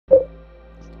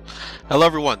Hello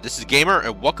everyone, this is Gamer,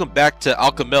 and welcome back to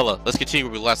Alchemilla. Let's continue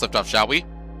where we last left off, shall we?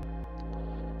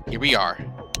 Here we are.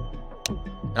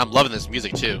 And I'm loving this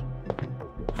music too.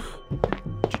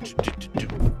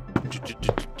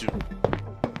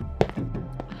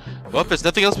 Well, if there's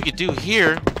nothing else we can do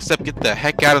here, except get the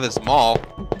heck out of this mall.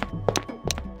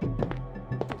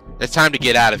 It's time to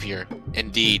get out of here.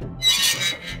 Indeed.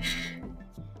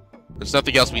 There's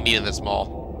nothing else we need in this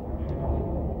mall.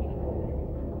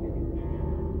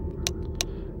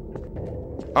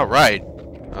 Alright.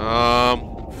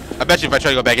 I bet you if I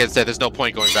try to go back instead, there's no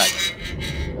point going back.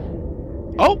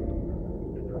 Oh!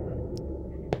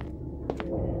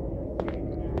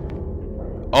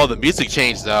 Oh, the music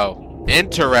changed though.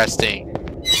 Interesting.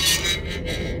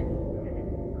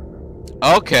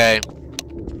 Okay.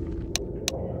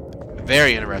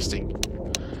 Very interesting.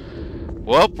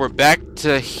 Well, we're back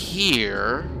to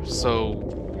here. So,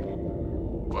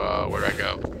 where do I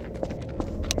go?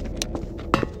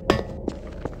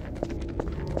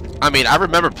 I mean, I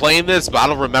remember playing this, but I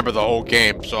don't remember the whole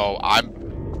game, so I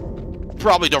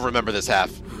probably don't remember this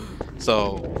half.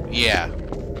 So, yeah.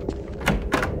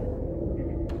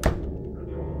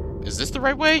 Is this the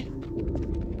right way?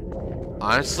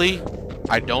 Honestly,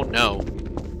 I don't know.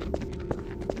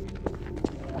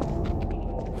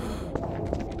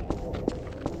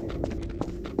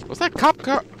 Was that cop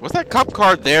car? Was that cop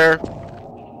car there?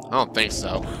 I don't think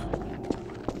so.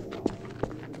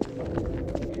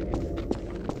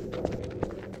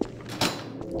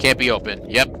 Can't be open.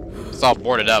 Yep. It's all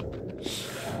boarded up.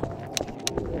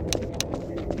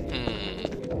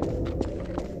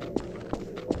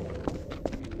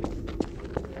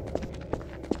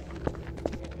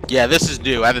 Yeah, this is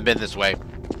new. I haven't been this way.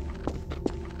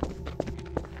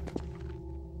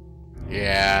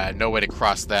 Yeah, no way to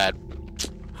cross that.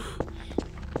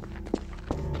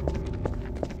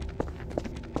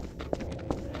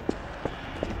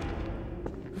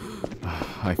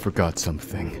 I forgot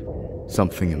something.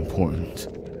 Something important.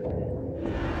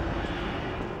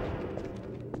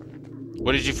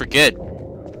 What did you forget?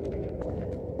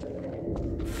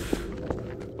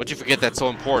 What'd you forget that's so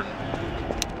important?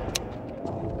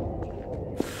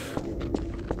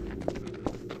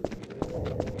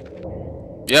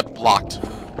 Yep, locked.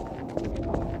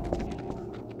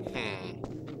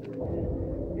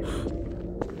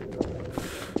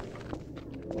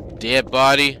 Dead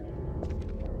body.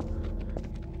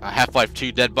 A Half-Life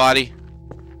 2 dead body.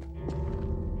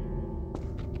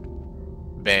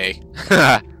 Bay.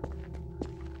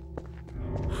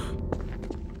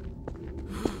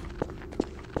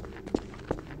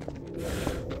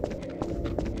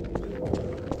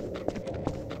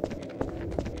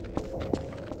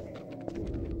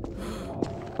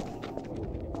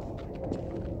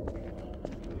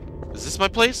 Is this my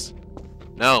place?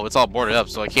 No, it's all boarded up,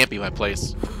 so it can't be my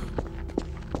place.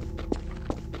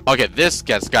 Okay, this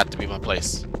has got to be my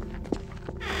place.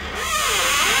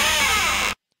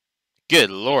 Good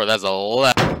lord, that's a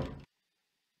lot.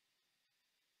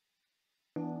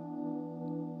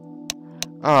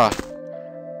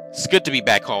 It's good to be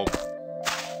back home.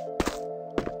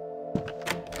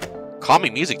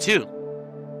 Calming music too.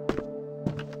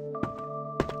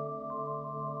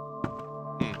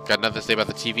 Got nothing to say about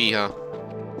the TV, huh?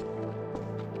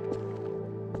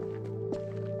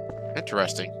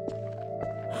 Interesting.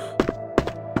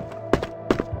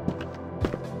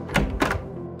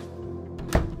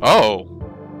 Oh,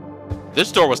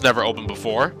 this door was never opened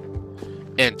before.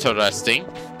 Interesting.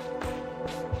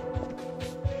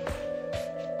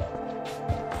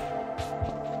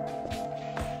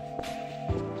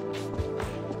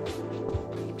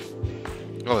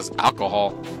 Oh, there's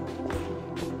alcohol.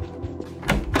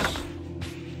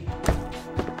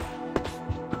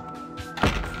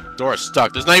 Door is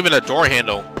stuck. There's not even a door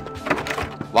handle.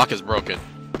 Lock is broken.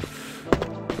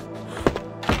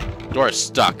 Door is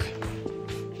stuck.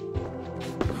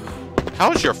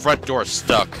 How is your front door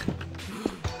stuck?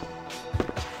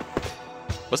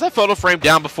 Was that photo frame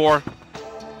down before?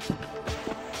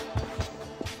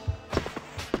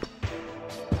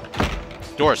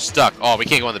 Door is stuck. Oh, we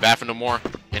can't go in the bathroom no more?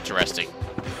 Interesting.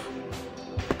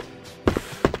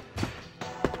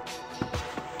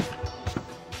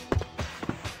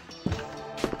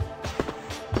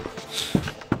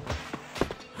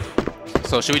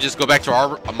 So should we just go back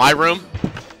to my room?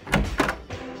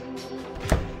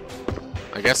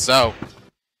 I guess so.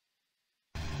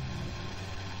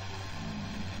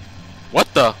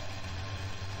 What the?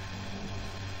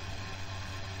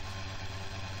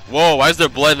 Whoa, why is there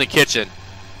blood in the kitchen?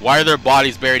 Why are there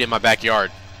bodies buried in my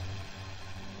backyard?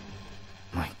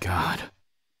 My God.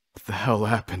 What the hell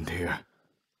happened here?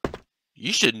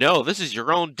 You should know, this is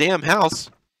your own damn house.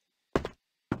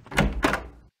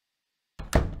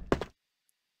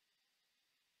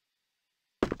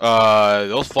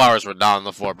 Those flowers were not on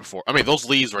the floor before. I mean, those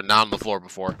leaves were not on the floor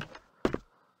before.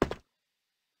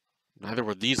 Neither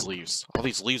were these leaves. All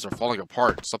these leaves are falling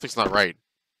apart. Something's not right.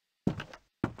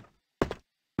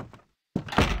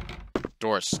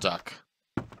 Door is stuck.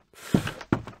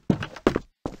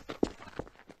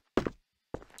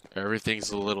 Everything's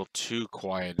a little too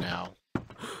quiet now.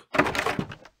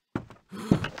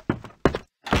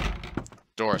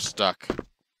 Door is stuck.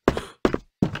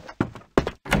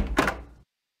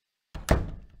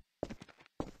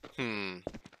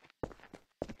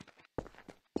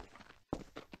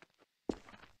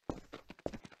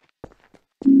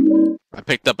 I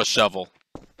picked up a shovel.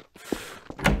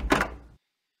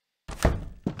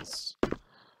 Let's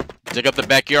dig up the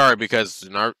backyard because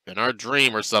in our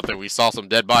dream or something we saw some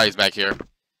dead bodies back here.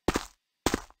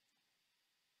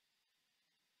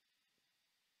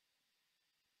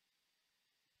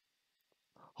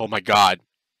 Oh my god.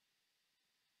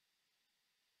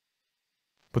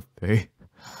 But they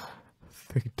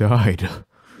died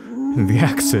in the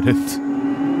accident.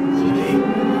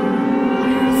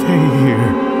 Why are they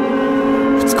here?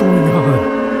 What's going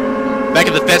on? Back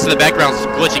in the fence in the background is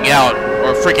glitching out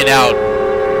or freaking out.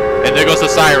 And there goes the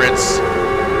sirens.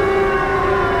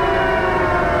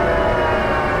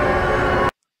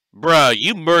 Bruh,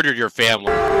 you murdered your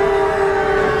family. What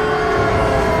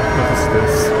is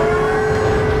this?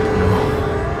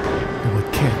 No,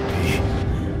 it can't be.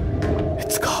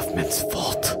 It's Kaufman's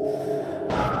fault.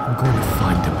 I'm going to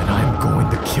find him and I'm going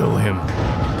to kill him.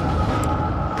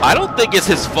 I don't think it's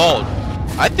his fault.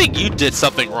 I think you did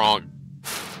something wrong,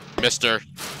 mister.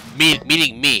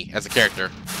 Meaning me as a character.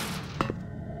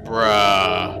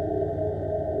 Bruh.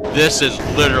 This is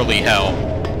literally hell.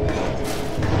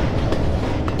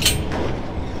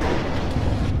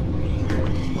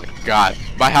 Oh my god.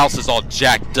 My house is all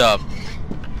jacked up.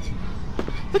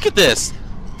 Look at this.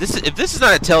 If this is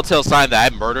not a telltale sign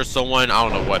that I murdered someone, I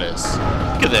don't know what is.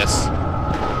 Look at this.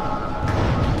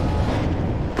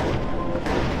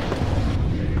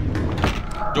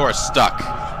 Door is stuck.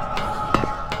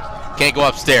 Can't go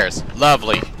upstairs.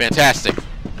 Lovely. Fantastic.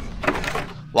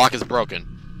 Lock is broken.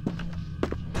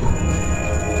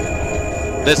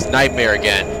 This nightmare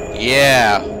again.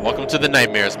 Yeah. Welcome to the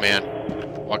nightmares, man.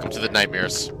 Welcome to the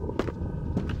nightmares.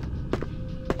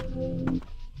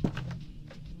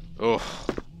 Oh.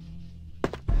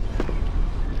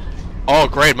 Oh,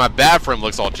 great. My bathroom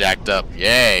looks all jacked up.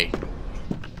 Yay.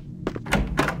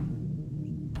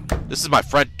 This is my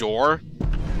front door.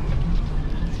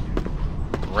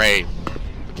 Great.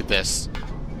 Look at this.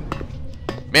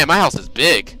 Man, my house is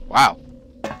big. Wow.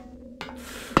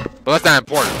 But that's not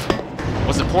important.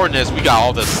 What's important is we got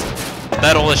all this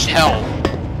metalish hell.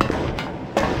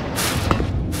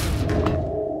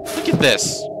 Look at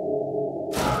this.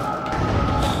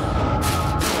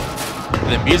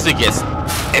 And the music is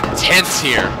intense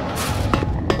here.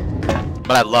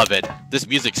 But I love it. This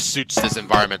music suits this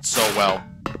environment so well.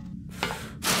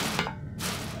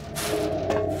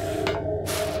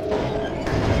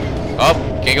 Oh,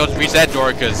 can't go to reach that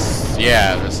door because,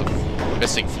 yeah, there's a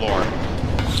missing floor.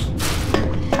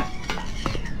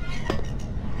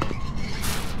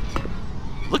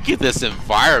 Look at this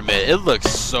environment. It looks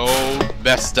so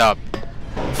messed up,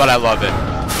 but I love it.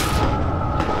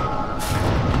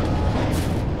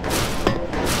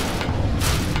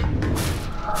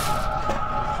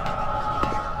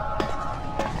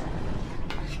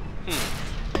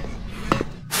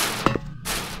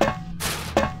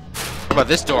 What about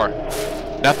this door?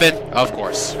 Nothing? Of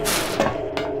course.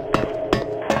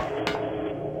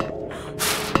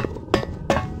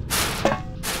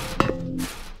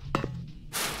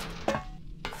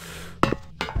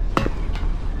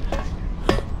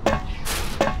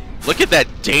 Look at that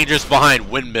dangerous behind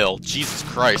windmill. Jesus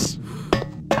Christ.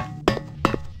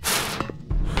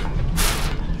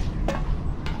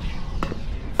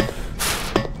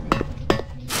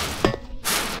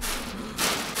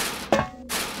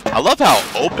 I love how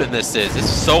open this is. This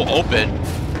is so open.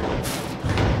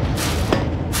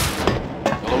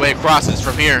 The only way across is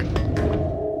from here.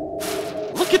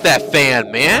 Look at that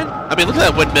fan, man. I mean, look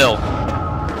at that windmill.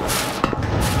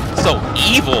 So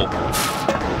evil.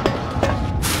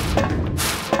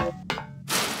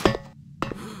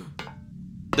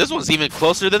 This one's even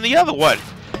closer than the other one.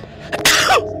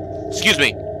 Excuse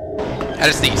me. Had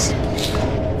to sneeze.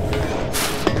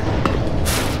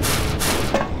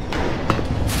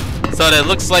 So it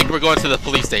looks like we're going to the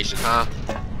police station, huh?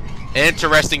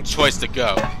 Interesting choice to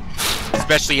go.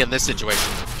 Especially in this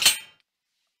situation.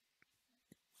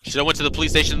 Should have went to the police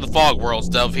station in the fog world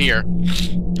instead of here.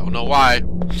 Don't know why.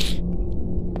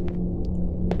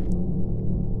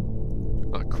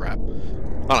 Oh crap.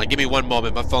 Hold on, give me one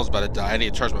moment. My phone's about to die. I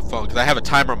need to charge my phone because I have a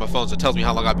timer on my phone, so it tells me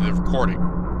how long I've been recording.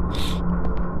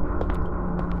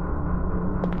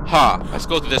 Huh. Let's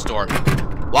go through this door.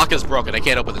 Lock is broken. I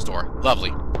can't open this door.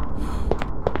 Lovely.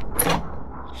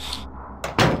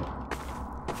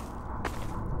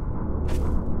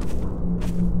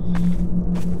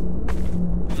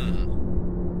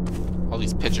 All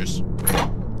these pictures.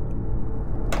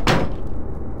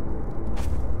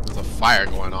 There's a fire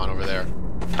going on over there.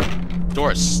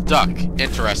 Door is stuck.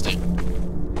 Interesting.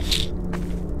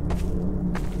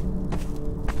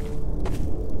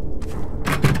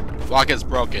 Lock is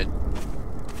broken.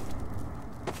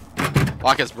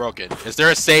 Lock is broken. Is there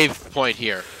a save point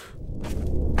here?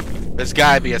 There's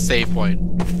gotta be a save point.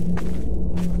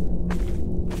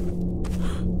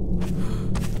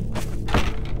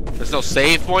 There's no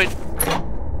save point?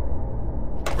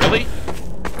 Really?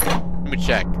 Let me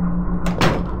check.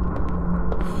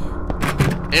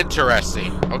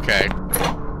 Interesting. Okay.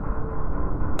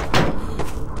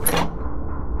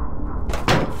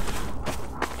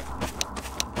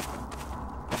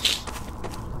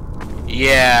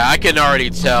 Yeah, I can already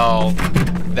tell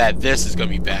that this is gonna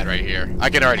be bad right here. I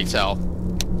can already tell.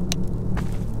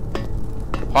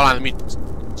 Hold on, let me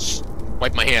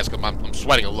wipe my hands because I'm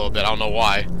sweating a little bit. I don't know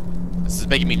why. This is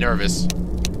making me nervous.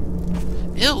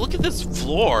 Ew, look at this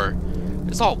floor.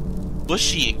 It's all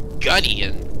bushy and gutty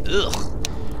and ugh.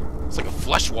 It's like a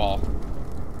flesh wall.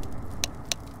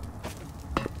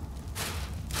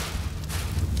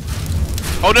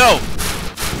 Oh no!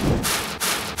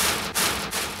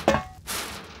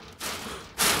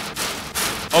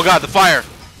 Oh god, the fire!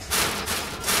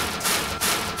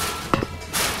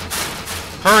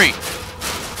 Hurry!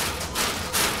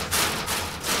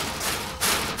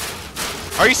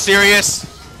 Are you serious?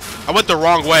 I went the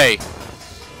wrong way.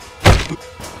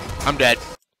 I'm dead.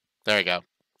 There we go.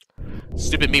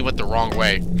 Stupid me went the wrong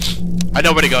way. I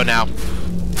know where to go now.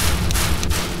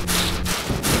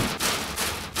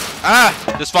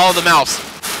 Ah! Just follow the mouse.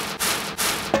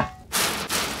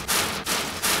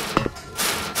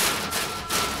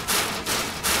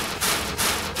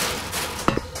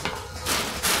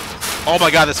 Oh my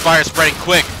god, this fire is spreading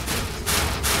quick.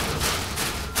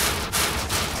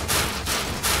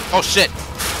 Oh shit.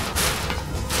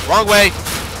 Wrong way.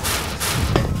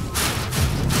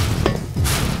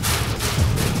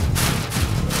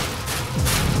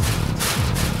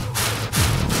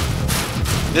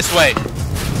 This way.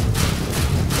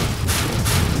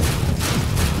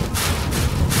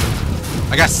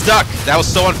 I got stuck. That was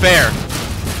so unfair.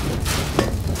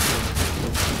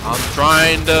 I'm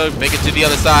trying to make it to the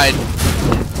other side.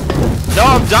 No,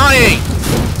 I'm dying!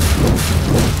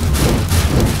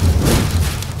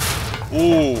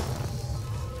 Ooh.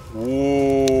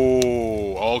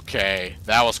 Ooh. Okay.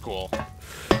 That was cool.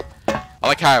 I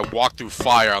like how I walked through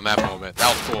fire on that moment. That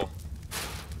was cool.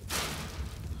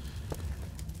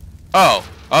 Oh,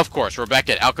 of course. We're back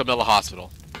at Alchemilla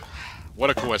Hospital. What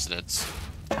a coincidence.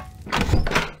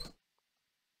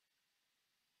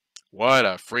 What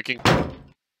a freaking...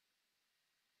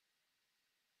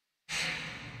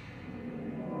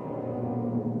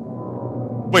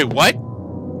 Wait, what?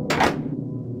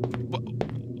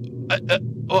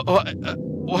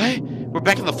 What? We're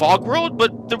back in the fog world?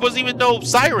 But there wasn't even no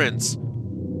sirens.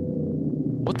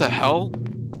 What the hell?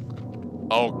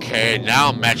 Okay, now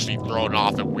I'm actually thrown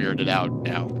off and weirded out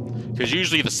now. Because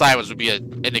usually the sirens would be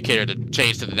an indicator to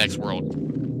change to the next world.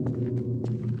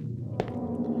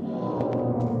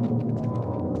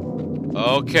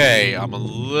 Okay, I'm a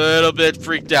little bit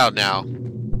freaked out now.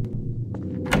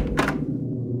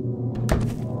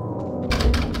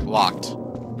 Locked.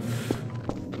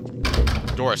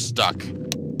 Door is stuck.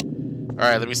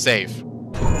 Alright, let me save.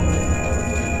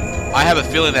 I have a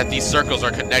feeling that these circles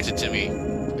are connected to me.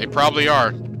 They probably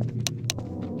are.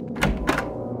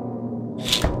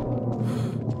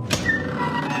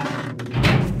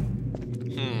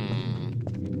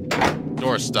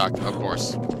 Door is stuck, of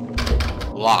course.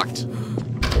 Locked.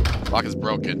 Lock is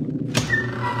broken.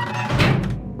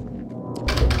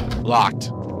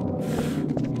 Locked.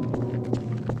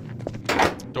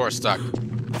 Door stuck.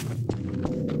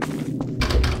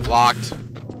 Locked.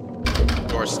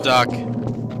 Door stuck.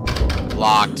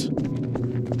 Locked.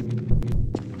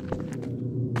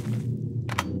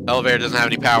 Elevator doesn't have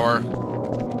any power.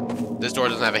 This door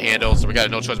doesn't have a handle, so we got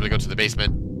no choice but to go to the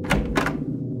basement.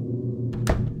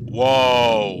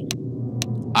 Whoa.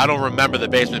 I don't remember the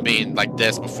basement being like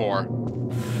this before.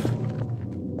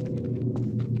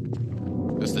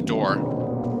 This is the door.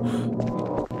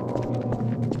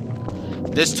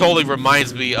 This totally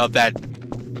reminds me of that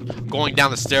going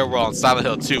down the stairwell on Silent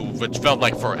Hill 2, which felt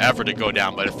like forever to go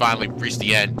down, but it finally reached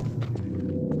the end.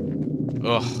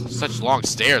 Ugh, such long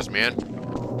stairs, man.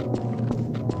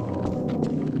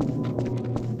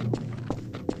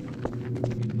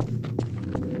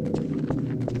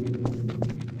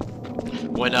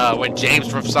 When James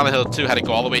from Silent Hill 2 had to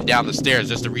go all the way down the stairs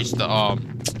just to reach the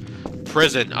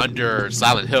prison under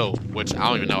Silent Hill, which I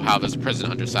don't even know how there's a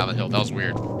prison under Silent Hill. That was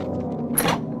weird.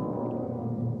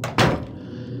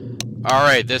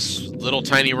 Alright, this little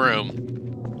tiny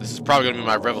room. This is probably gonna be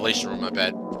my revelation room, I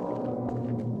bet.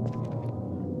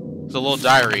 It's a little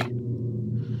diary.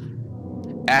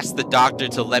 Asked the doctor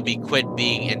to let me quit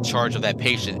being in charge of that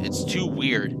patient. It's too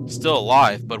weird. Still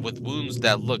alive, but with wounds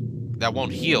that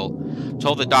won't heal.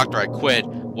 Told the doctor I quit.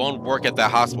 Won't work at that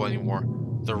hospital anymore.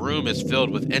 The room is filled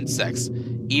with insects.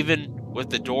 Even with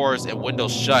the doors and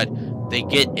windows shut, they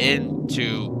get in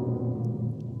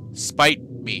to spite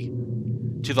me.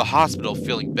 To the hospital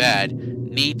feeling bad.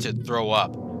 Need to throw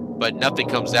up. But nothing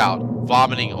comes out.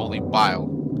 Vomiting only bile.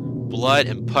 Blood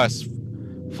and pus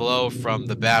flow from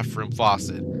the bathroom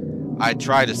faucet. I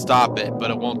try to stop it, but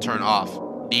it won't turn off.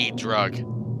 Need drug.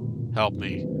 Help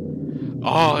me.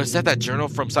 Oh, is that journal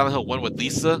from Silent Hill 1 with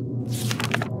Lisa?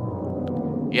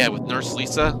 Yeah, with Nurse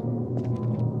Lisa?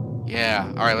 Yeah,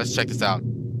 alright, let's check this out.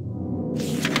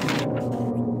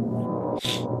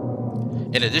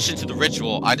 In addition to the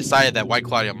ritual, I decided that White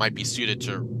Claudia might be suited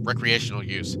to recreational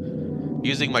use.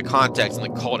 Using my contacts in the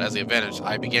cult as the advantage,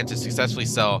 I began to successfully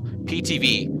sell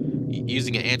PTV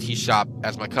using an antique shop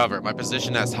as my cover. My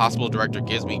position as hospital director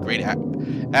gives me great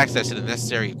access to the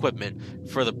necessary equipment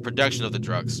for the production of the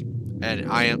drugs.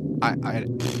 And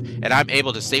I'm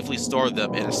able to safely store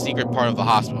them in a secret part of the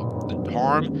hospital. The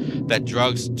harm that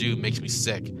drugs do makes me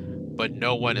sick, but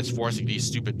no one is forcing these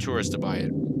stupid tourists to buy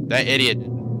it. That idiot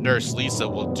Nurse Lisa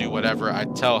will do whatever I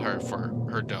tell her for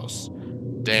her dose.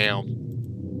 Damn.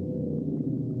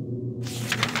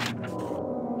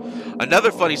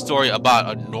 Another funny story about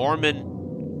a Norman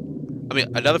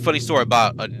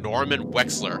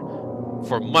Wexler.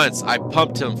 For months, I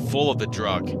pumped him full of the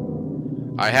drug.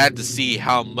 I had to see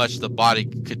how much the body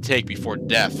could take before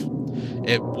death.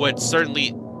 It would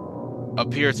certainly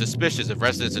appear suspicious if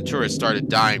residents and tourists started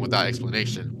dying without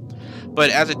explanation. But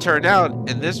as it turned out,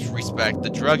 in this respect, the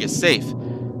drug is safe.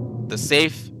 The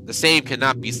same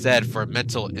cannot be said for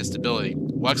mental instability.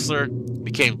 Wexler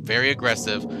became very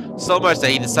aggressive, so much that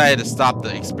he decided to stop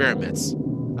the experiments.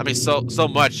 So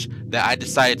much that I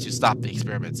decided to stop the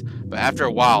experiments. But after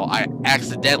a while, I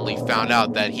accidentally found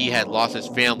out that he had lost his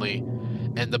family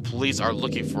and the police are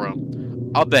looking for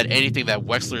him. I'll bet anything that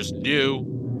Wexler's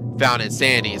new found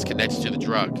insanity is connected to the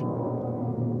drug.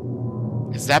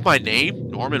 Is that my name?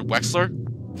 Norman Wexler?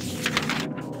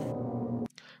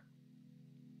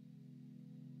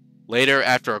 Later,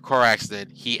 after a car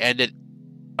accident, he ended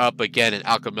up again in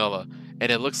Alchemilla,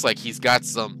 and it looks like he's got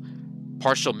some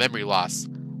partial memory loss.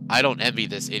 I don't envy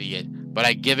this idiot, but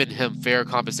I've given him fair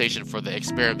compensation for the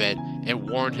experiment and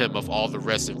warned him of all the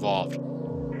risks involved.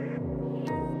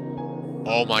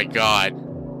 Oh my god.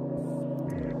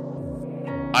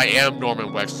 I am Norman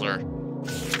Wexler.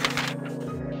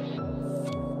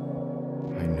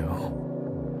 I know.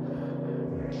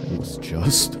 I was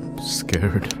just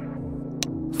scared.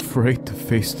 Afraid to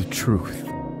face the truth.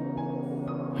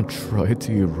 I tried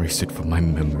to erase it from my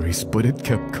memories, but it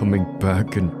kept coming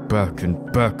back and back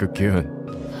and back again.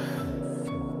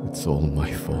 It's all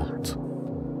my fault.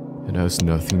 It has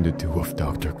nothing to do with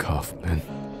Dr. Kaufman.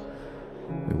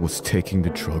 I was taking the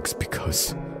drugs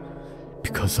because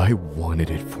I wanted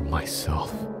it for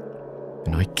myself.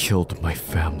 And I killed my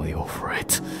family over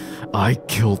it. I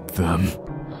killed them.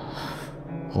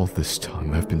 All this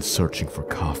time I've been searching for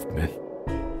Kaufman,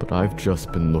 but I've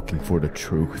just been looking for the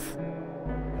truth.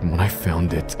 And when I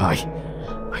found it, my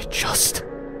truth.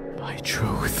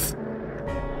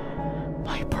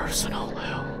 My personal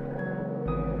hell.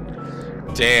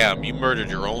 Damn, you murdered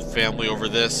your own family over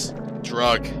this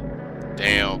drug.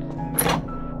 Damn.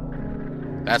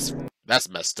 That's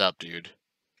messed up, dude.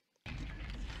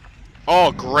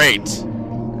 Oh, great.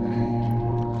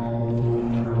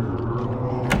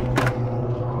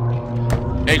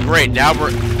 Hey, great. Now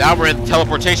we're in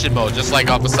teleportation mode, just like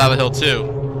off of Silent Hill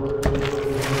 2.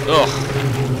 Ugh.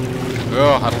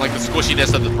 Ugh, I don't like the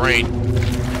squishiness of the brain.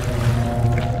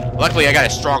 Luckily, I got a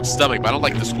strong stomach, but I don't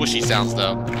like the squishy sounds,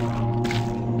 though.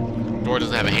 Door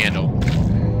doesn't have a handle.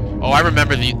 Oh, I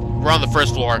remember we're on the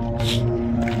first floor.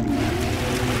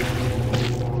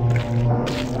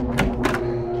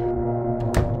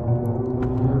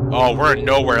 Oh, we're in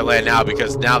nowhere land now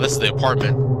because now this is the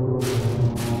apartment.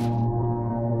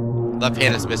 Left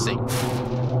hand is missing.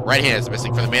 Right hand is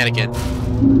missing for the mannequin.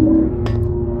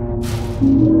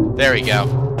 There we go.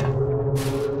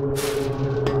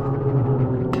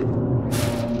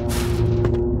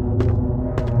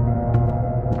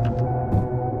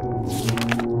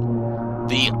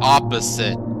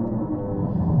 opposite.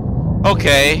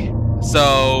 Okay,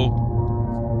 so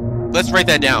let's write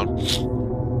that down.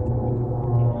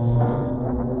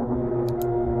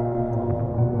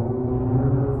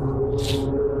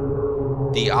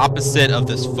 The opposite of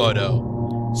this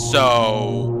photo.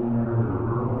 So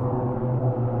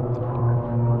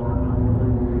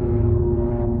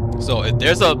if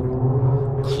there's a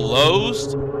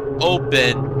closed,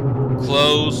 open,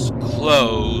 close,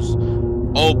 close,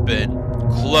 open,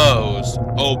 close,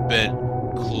 open,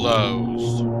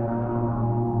 closed.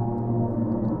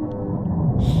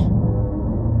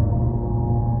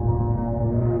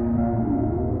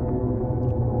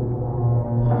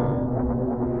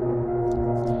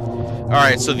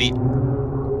 Alright, so the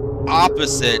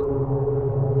opposite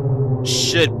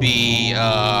should be,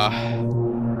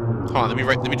 hold on,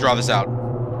 let me draw this out.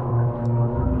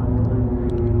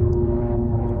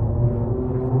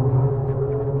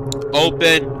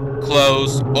 Open,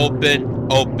 close, open,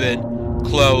 open,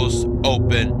 close,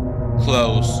 open,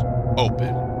 close,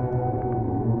 open.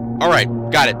 Alright,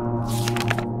 got it.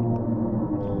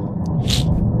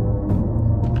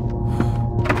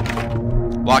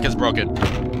 Lock is broken.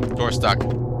 Door stuck.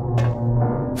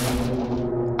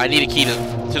 I need a key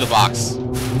to the box.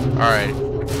 Alright.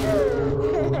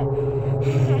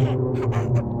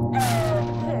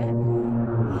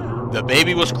 The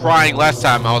baby was crying last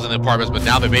time I was in the apartments, but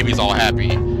now the baby's all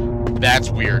happy.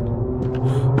 That's weird.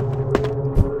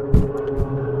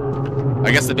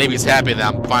 I guess the baby's happy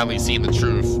that I'm finally seeing the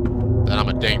truth. That I'm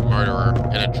a dang murderer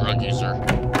and a drug user.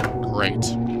 Great.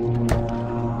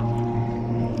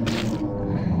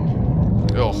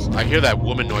 Ugh, I hear that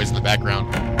woman noise in the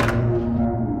background.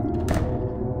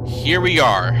 Here we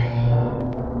are.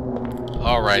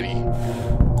 Alrighty.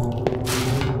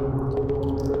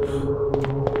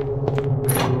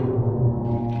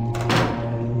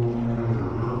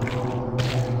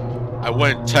 I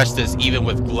wouldn't touch this even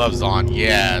with gloves on.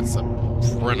 Yeah, it's a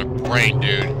brain,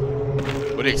 dude.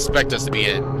 What do you expect us to be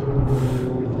in?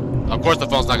 Of course the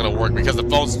phone's not gonna work because the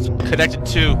phone's connected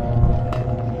to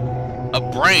a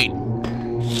brain.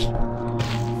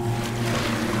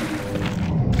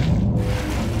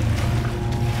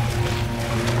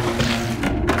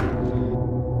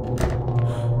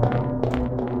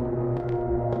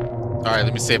 Alright,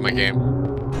 let me save my game.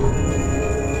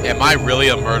 Am I really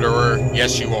a murderer?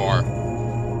 Yes, you are.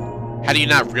 How do you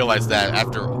not realize that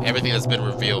after everything that's been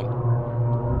revealed?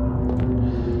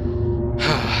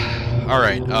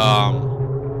 Alright,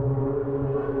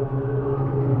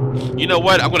 you know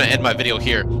what? I'm gonna end my video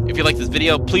here. If you like this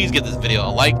video, please give this video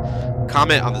a like,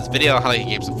 comment on this video on how you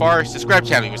game so far, subscribe to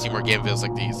the channel if you want to see more game videos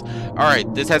like these.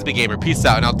 Alright, this has been Gamer. Peace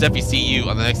out, and I'll definitely see you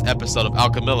on the next episode of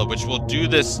Alchemilla, which will do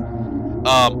this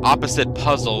opposite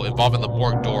puzzle involving the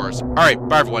morgue doors. Alright,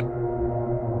 bye everyone.